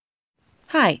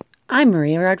Hi, I'm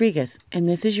Maria Rodriguez, and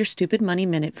this is your Stupid Money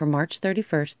Minute for March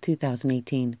 31st,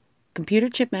 2018. Computer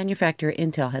chip manufacturer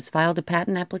Intel has filed a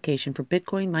patent application for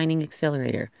Bitcoin mining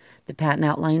accelerator. The patent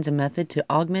outlines a method to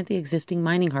augment the existing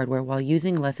mining hardware while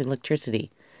using less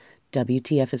electricity.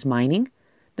 WTF is mining?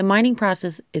 The mining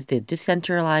process is the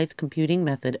decentralized computing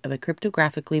method of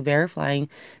cryptographically verifying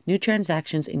new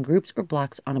transactions in groups or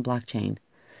blocks on a blockchain.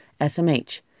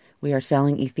 SMH. We are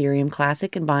selling Ethereum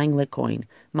Classic and buying Litecoin,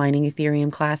 mining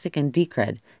Ethereum Classic and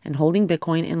Decred, and holding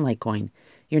Bitcoin and Litecoin.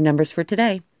 Your numbers for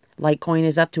today. Litecoin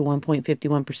is up to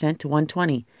 1.51% to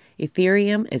 120.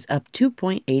 Ethereum is up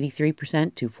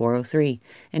 2.83% to 403.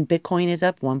 And Bitcoin is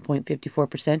up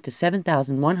 1.54% to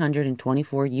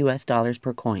 $7,124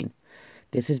 per coin.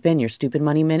 This has been your Stupid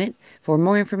Money Minute. For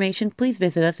more information, please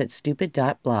visit us at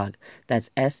stoopid.blog.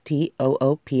 That's STOOPID.blog.